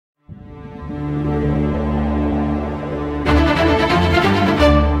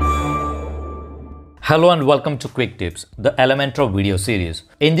Hello and welcome to Quick Tips, the Elementor video series.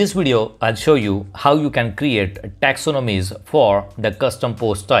 In this video, I'll show you how you can create taxonomies for the custom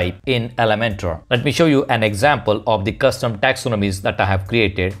post type in Elementor. Let me show you an example of the custom taxonomies that I have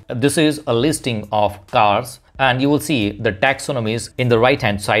created. This is a listing of cars and you will see the taxonomies in the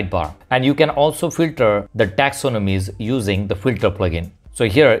right-hand sidebar. And you can also filter the taxonomies using the filter plugin. So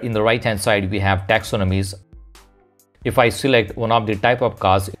here in the right-hand side, we have taxonomies. If I select one of the type of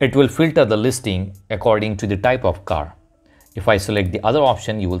cars, it will filter the listing according to the type of car. If I select the other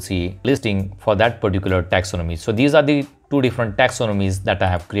option, you will see listing for that particular taxonomy. So these are the two different taxonomies that I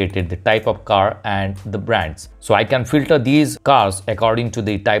have created, the type of car and the brands. So I can filter these cars according to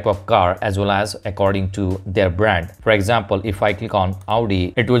the type of car as well as according to their brand. For example, if I click on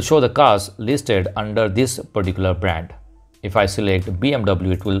Audi, it will show the cars listed under this particular brand. If I select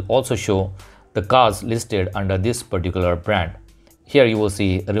BMW, it will also show the cars listed under this particular brand. Here you will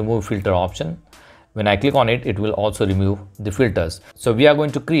see a remove filter option. When I click on it, it will also remove the filters. So we are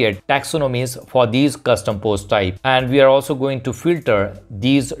going to create taxonomies for these custom post type, and we are also going to filter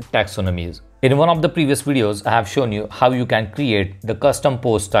these taxonomies. In one of the previous videos, I have shown you how you can create the custom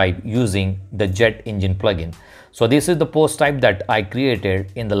post type using the JetEngine plugin. So this is the post type that I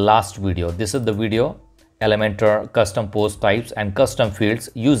created in the last video. This is the video, Elementor custom post types and custom fields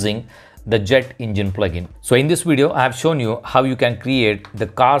using the JetEngine plugin. So in this video, I have shown you how you can create the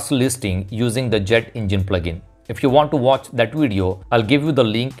cars listing using the JetEngine plugin. If you want to watch that video, I'll give you the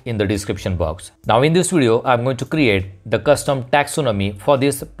link in the description box. Now in this video, I'm going to create the custom taxonomy for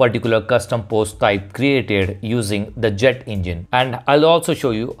this particular custom post type created using the JetEngine. And I'll also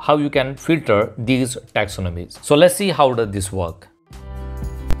show you how you can filter these taxonomies. So let's see how does this work.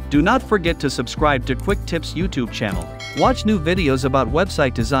 Do not forget to subscribe to Quick Tips YouTube channel. Watch new videos about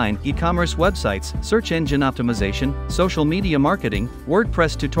website design, e-commerce websites, search engine optimization, social media marketing,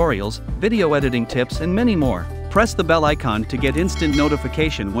 WordPress tutorials, video editing tips, and many more. Press the bell icon to get instant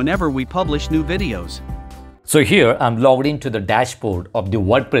notification whenever we publish new videos. So here I'm logged into the dashboard of the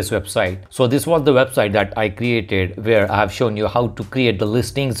WordPress website. So this was the website that I created where I have shown you how to create the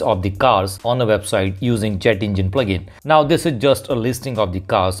listings of the cars on a website using JetEngine plugin. Now this is just a listing of the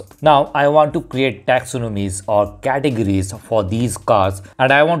cars. Now I want to create taxonomies or categories for these cars,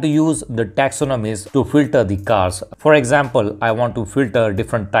 and I want to use the taxonomies to filter the cars. For example, I want to filter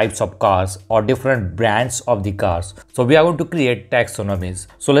different types of cars or different brands of the cars. So we are going to create taxonomies.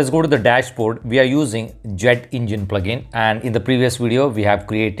 So let's go to the dashboard. We are using JetEngine plugin, and in the previous video we have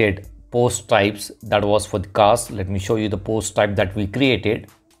created post types that was for the cars. Let me show you the post type that we created.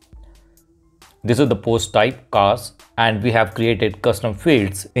 This is the post type cars, and we have created custom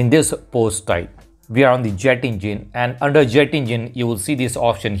fields in this post type. We are on the JetEngine, and under JetEngine you will see this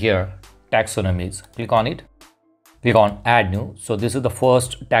option here, taxonomies. Click on it, click on add new. So this is the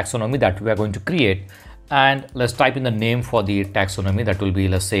first taxonomy that we are going to create, and let's type in the name for the taxonomy. That will be,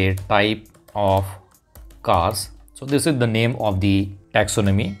 let's say, type of cars. So this is the name of the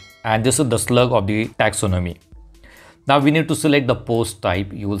taxonomy, and this is the slug of the taxonomy. Now we need to select the post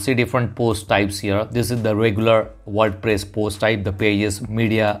type. You will see different post types here. This is the regular WordPress post type, the pages,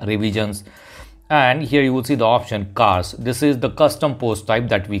 media, revisions, and here you will see the option cars. This is the custom post type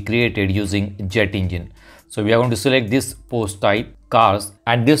that we created using JetEngine. So we are going to select this post type cars,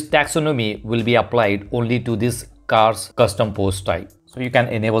 and this taxonomy will be applied only to this cars custom post type. So you can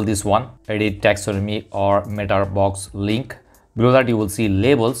enable this one, edit taxonomy or meta box link. Below that you will see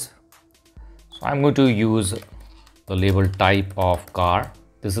labels. So I'm going to use the label type of car.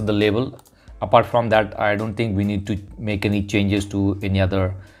 This is the label. Apart from that, I don't think we need to make any changes to any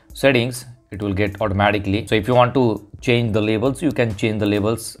other settings. It will get automatically. So if you want to change the labels, you can change the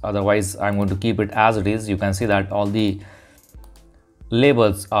labels. Otherwise, I'm going to keep it as it is. You can see that all the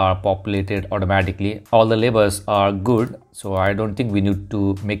labels are populated automatically. All the labels are good, so I don't think we need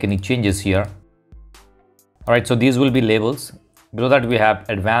to make any changes here. All right, so these will be labels. Below that we have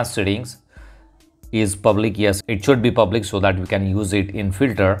advanced settings. Is public? Yes, it should be public so that we can use it in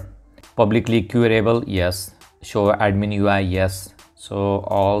filter. Publicly queryable? Yes. Show admin UI? Yes. So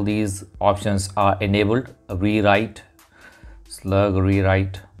all these options are enabled. Rewrite, slug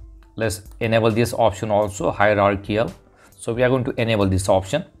rewrite. Let's enable this option also, hierarchical. So we are going to enable this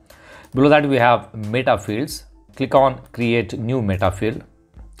option. Below that we have meta fields. Click on create new meta field,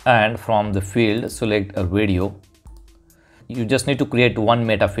 and from the field select a radio. You just need to create one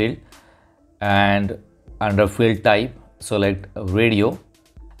meta field, and under field type select radio,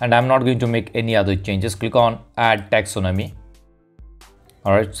 and I'm not going to make any other changes. Click on add taxonomy.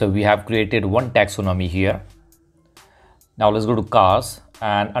 All right, so we have created one taxonomy here. Now let's go to cars,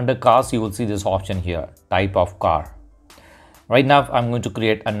 and under cars you will see this option here, type of car. Right now I'm going to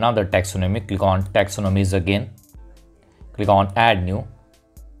create another taxonomy. Click on taxonomies again, click on add new,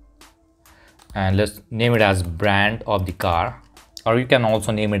 and let's name it as brand of the car, or you can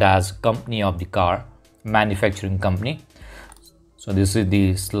also name it as company of the car, manufacturing company. So this is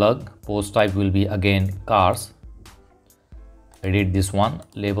the slug. Post type will be again cars. Edit this one.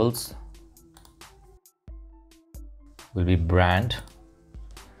 Labels will be brand.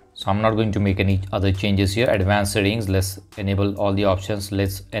 So I'm not going to make any other changes here. Advanced settings, let's enable all the options.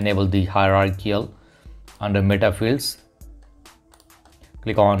 Let's enable the hierarchical. Under meta fields,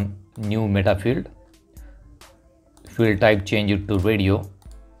 click on new meta field. Field type, change it to radio,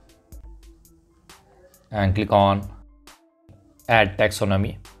 and click on add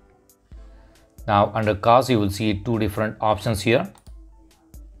taxonomy. Now under cars you will see two different options here.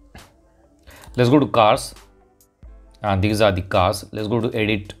 Let's go to cars, and these are the cars. Let's go to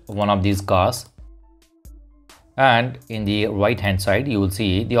edit one of these cars, and in the right hand side you will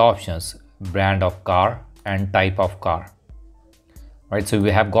see the options, brand of car and type of car. Right, so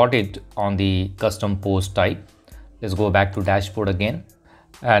we have got it on the custom post type. Let's go back to dashboard again,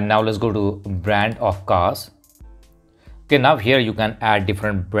 and now let's go to brand of cars. Okay, now here you can add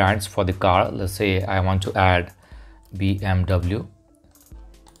different brands for the car. Let's say I want to add BMW.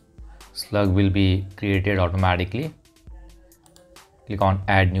 Slug will be created automatically. Click on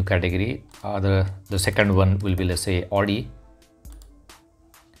add new category. The second one will be, let's say, Audi.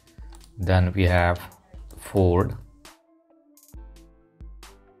 Then we have Ford.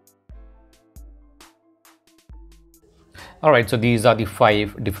 Alright, so these are the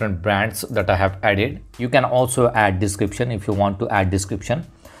 5 different brands that I have added. You can also add description if you want to add description.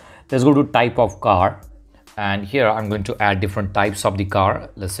 Let's go to type of car, and here I'm going to add different types of the car.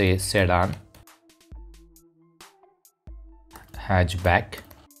 Let's say sedan, hatchback,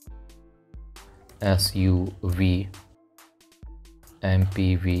 SUV,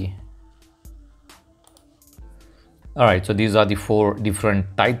 MPV. Alright, so these are the 4 different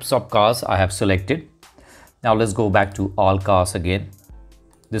types of cars I have selected. Now let's go back to all cars again.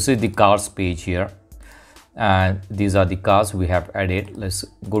 This is the cars page here, and these are the cars we have added. Let's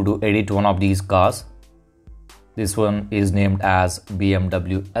go to edit one of these cars. This one is named as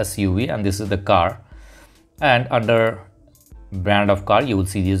BMW SUV, and this is the car. And under brand of car you will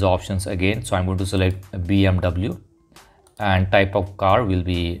see these options again. So I'm going to select BMW, and type of car will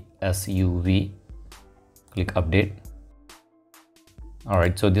be SUV. Click update.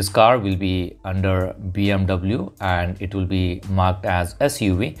 Alright, so this car will be under BMW and it will be marked as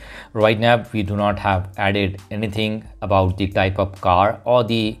SUV. Right now we do not have added anything about the type of car or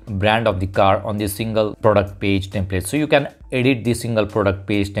the brand of the car on the single product page template. So you can edit the single product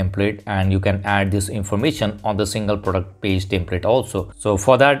page template, and you can add this information on the single product page template also. So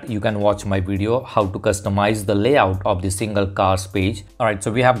for that you can watch my video how to customize the layout of the single cars page. Alright,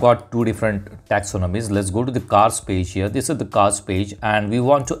 so we have got 2 different taxonomies. Let's go to the cars page here. This is the cars page, and we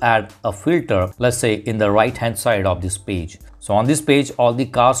want to add a filter, let's say in the right hand side of this page. So on this page all the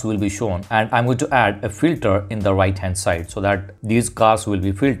cars will be shown, and I'm going to add a filter in the right hand side so that these cars will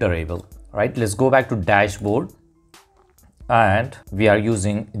be filterable. Right, let's go back to dashboard, and we are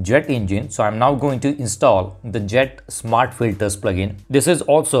using JetEngine. So I'm now going to install the JetSmart filters plugin. This is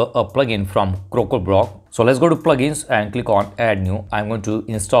also a plugin from CrocoBlock. So let's go to plugins and click on add new. I'm going to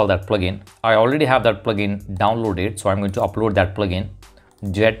install that plugin. I already have that plugin downloaded, so I'm going to upload that plugin,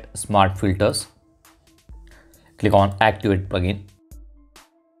 JetSmart filters. Click on activate plugin.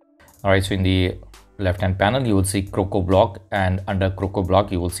 Alright, so in the left hand panel you will see CrocoBlock, and under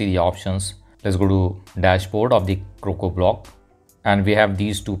CrocoBlock you will see the options. Let's go to dashboard of the CrocoBlock, and we have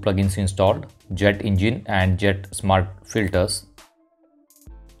these 2 plugins installed, JetEngine and JetSmart filters.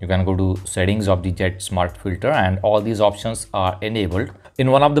 You can go to settings of the JetSmart filter, and all these options are enabled. In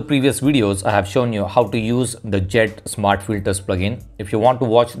one of the previous videos I have shown you how to use the JetSmart filters plugin. If you want to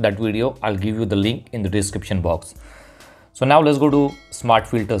watch that video, I'll give you the link in the description box. So now let's go to smart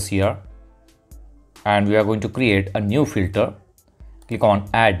filters here, and we are going to create a new filter. Click on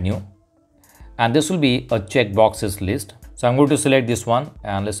add new, and this will be a checkboxes list. So I'm going to select this one,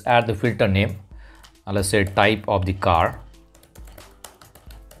 and let's add the filter name, and let's say type of the car.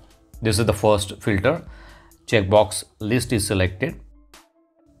 This is the first filter. Checkbox list is selected.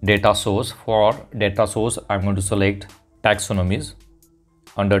 Data source, for data source I'm going to select taxonomies.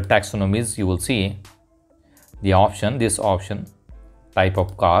 Under taxonomies you will see the option, this option, type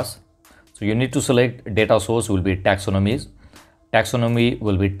of cars. So you need to select data source will be taxonomies, taxonomy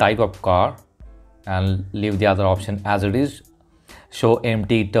will be type of car, and leave the other option as it is. Show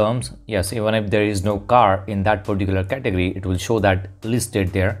empty terms. Yes, even if there is no car in that particular category, it will show that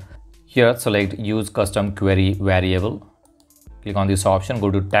listed there. Here select use custom query variable. click on this option,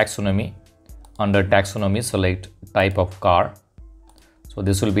 go to taxonomy. Under taxonomy, select type of car. So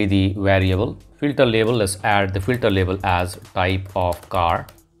this will be the variable. Filter label, let's add the filter label as type of car.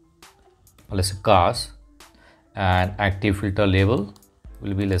 Let's say cars. And active filter label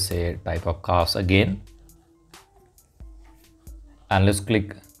will be, let's say, type of cars again. And let's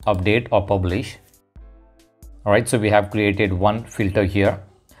click update or publish. All right, so we have created one filter here.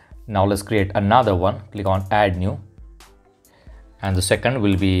 Now let's create another one. Click on add new. And the second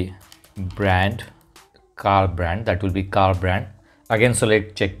will be brand, car brand, that will be car brand. Again,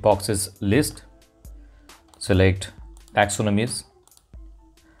 select checkboxes list, select taxonomies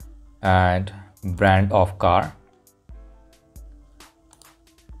and brand of car.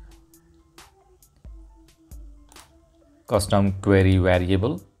 Custom query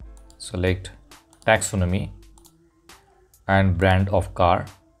variable, select taxonomy and brand of car.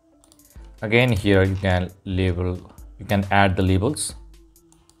 Again, here you can add the labels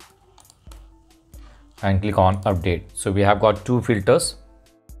and click on update. So we have got two filters.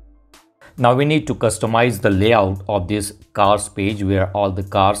 Now we need to customize the layout of this cars page where all the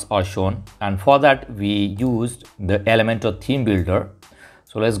cars are shown, and for that we used the Elementor theme builder.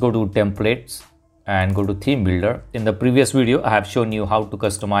 So let's go to templates and go to theme builder. In the previous video I have shown you how to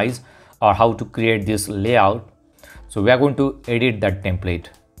customize or how to create this layout. So we are going to edit that template.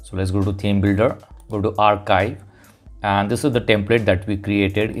 So let's go to theme builder, go to archive, and this is the template that we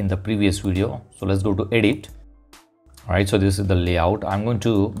created in the previous video. So let's go to edit. All right, so this is the layout. I'm going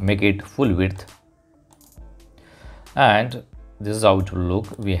to make it full width, and this is how it will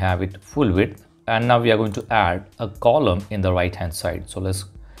look. We have it full width, and now we are going to add a column in the right hand side. So let's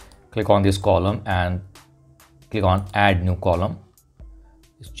click on this column and click on add new column.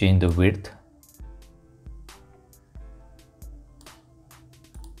 Let's change the width.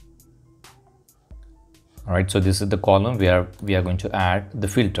 All right, so this is the column where we are going to add the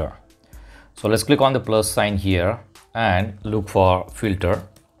filter. So let's click on the plus sign here and look for filter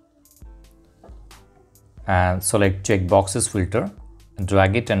and select checkboxes filter,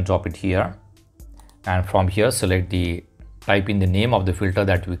 drag it and drop it here, and from here type in the name of the filter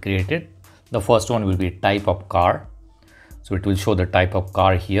that we created. The first one will be type of car, so it will show the type of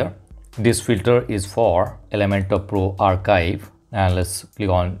car here. This filter is for Elementor Pro archive, and let's click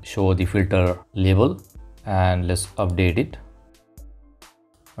on show the filter label and let's update it.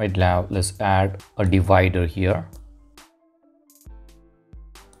 Right now let's add a divider here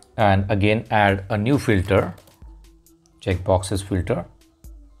and again add a new filter, checkboxes filter,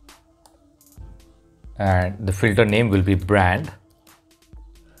 and the filter name will be brand.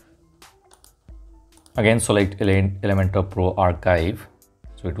 Again select Elementor Pro archive,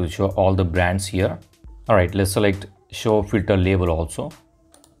 so it will show all the brands here. All right, let's select show filter label also,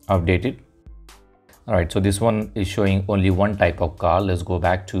 update it. All right, so this one is showing only one type of car. Let's go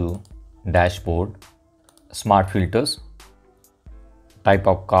back to dashboard, smart filters, type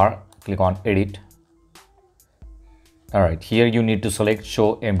of car, click on edit. All right, here you need to select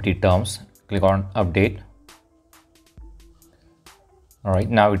show empty terms, click on update. All right,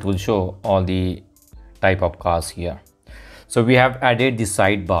 now it will show all the type of cars here. So we have added the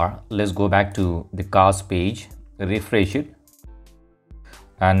sidebar. Let's go back to the cars page, refresh it,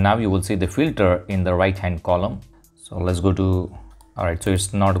 and now you will see the filter in the right hand column. So let's go to, all right, so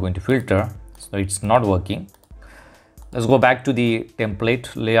it's not going to filter, so it's not working. Let's go back to the template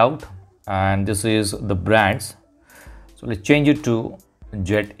layout, and this is the brands. So let's change it to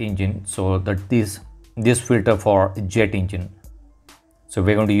JetEngine, so that this filter for JetEngine. So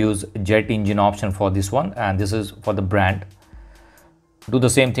we're going to use JetEngine option for this one, and this is for the brand. Do the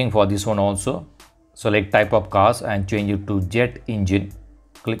same thing for this one also. Select type of cars and change it to JetEngine.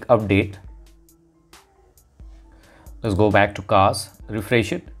 Click update. Let's go back to cars,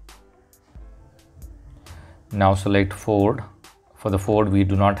 refresh it. Now select Ford. For the Ford we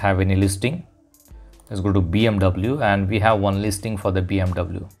do not have any listing. Let's go to BMW, and we have one listing for the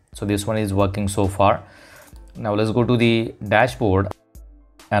BMW. So this one is working so far. Now let's go to the dashboard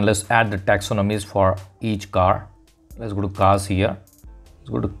and let's add the taxonomies for each car. Let's go to cars here. Let's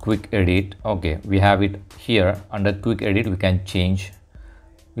go to quick edit. Okay, we have it here. Under quick edit we can change,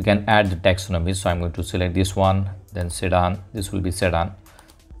 we can add the taxonomies. So I'm going to select this one, then sedan. This will be sedan.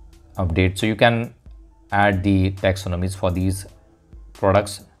 Update. So you can add the taxonomies for these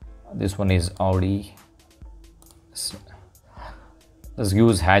products. This one is Audi. Let's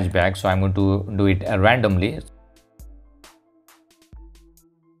use hatchback. So I'm going to do it randomly.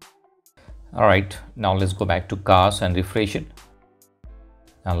 All right, now let's go back to cars and refresh it,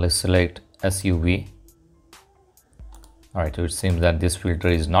 and let's select SUV. All right, so it seems that this filter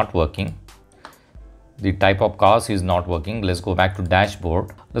is not working. The type of cars is not working. Let's go back to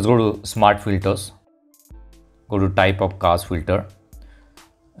dashboard. Let's go to smart filters. Go to type of cars filter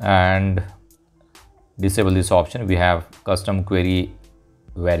and disable this option. We have custom query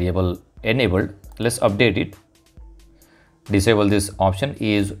variable enabled. Let's update it. Disable this option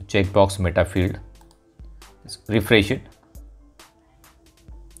is checkbox meta field. Let's refresh it.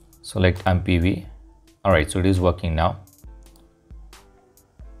 Select MPV. Alright, so it is working now.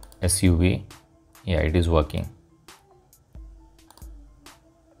 SUV. Yeah, it is working.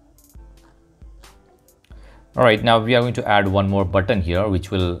 Alright, now we are going to add one more button here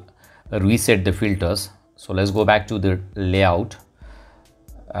which will reset the filters. So let's go back to the layout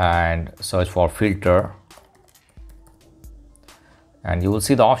and search for filter, and you will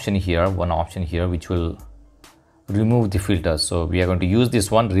see the option here, one option here which will remove the filters. So we are going to use this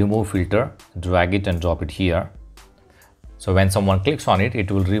one, remove filter, drag it and drop it here. So when someone clicks on it,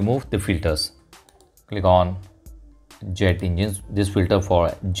 it will remove the filters. Click on JetEngine, this filter for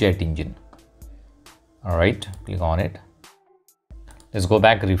JetEngine. Alright, click on it. Let's go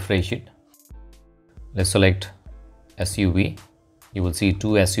back, refresh it. Let's select SUV. You will see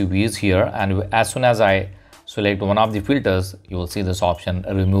two SUVs here, and as soon as I select one of the filters, you will see this option,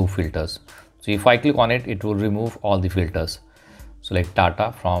 remove filters. So if I click on it, it will remove all the filters. Select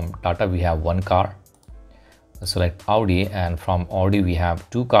Tata. From Tata we have one car. Select Audi, and from Audi we have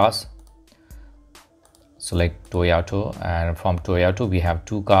two cars. Select Toyota, and from Toyota we have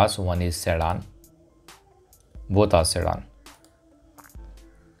two cars. One is sedan. Both are sedan.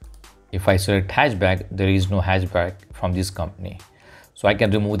 If I select hatchback, there is no hatchback from this company, so I can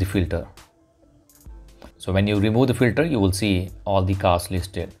remove the filter. So when you remove the filter, you will see all the cars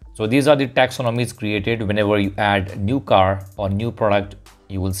listed. So these are the taxonomies created. Whenever you add new car or new product,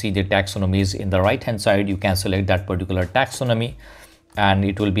 you will see the taxonomies in the right hand side. You can select that particular taxonomy and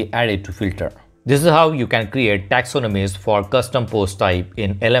it will be added to filter. This is how you can create taxonomies for custom post type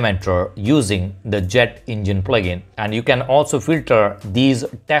in Elementor using the JetEngine plugin, and you can also filter these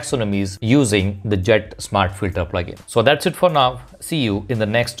taxonomies using the JetSmart filter plugin. So that's it for now. See you in the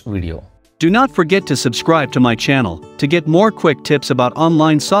next video. Do not forget to subscribe to my channel to get more quick tips about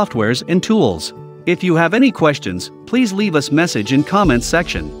online softwares and tools. If you have any questions, please leave us message in comments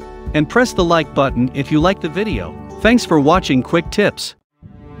section and press the like button if you like the video. Thanks for watching Quick Tips.